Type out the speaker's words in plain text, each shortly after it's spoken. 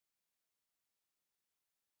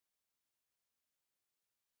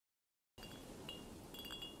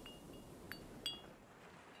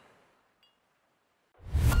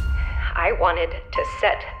I wanted to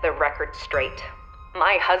set the record straight.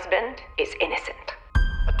 My husband is innocent.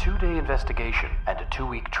 A 2-day investigation and a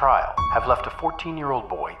 2-week trial have left a 14-year-old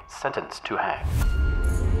boy sentenced to hang.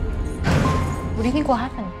 What do you think will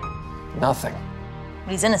happen? Nothing.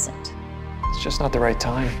 But he's innocent. It's just not the right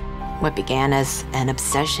time. What began as an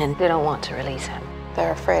obsession They don't want to release him.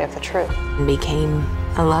 They're afraid of the truth. became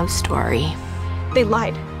a love story. They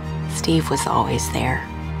lied. Steve was always there.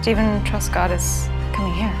 Steven Truscott is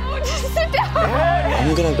coming here.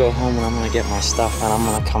 I'm gonna go home and I'm gonna get my stuff and I'm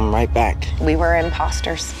gonna come right back. We were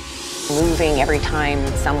imposters, moving every time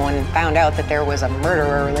someone found out that there was a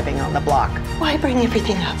murderer living on the block. Why bring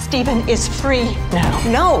everything up? Steven is free now.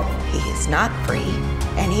 No, he is not free,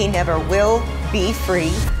 and he never will be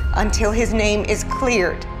free until his name is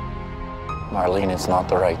cleared. Marlene, it's not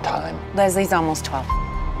the right time. Leslie's almost 12.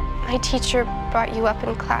 My teacher brought you up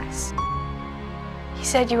in class. He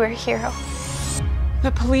said you were a hero.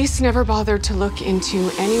 The police never bothered to look into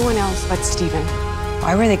anyone else but Steven.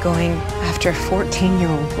 Why were they going after a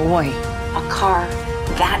 14-year-old boy? A car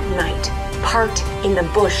that night, parked in the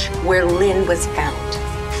bush where Lynn was found.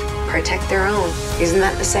 Protect their own. Isn't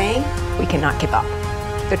that the saying? We cannot give up.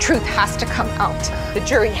 The truth has to come out. The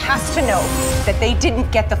jury has to know that they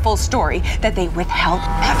didn't get the full story, that they withheld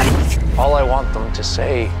evidence. All I want them to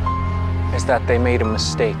say is that they made a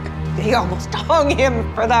mistake. They almost hung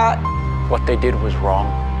him for that. What they did was wrong.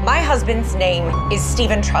 My husband's name is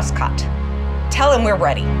Steven Truscott. Tell him we're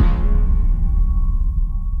ready.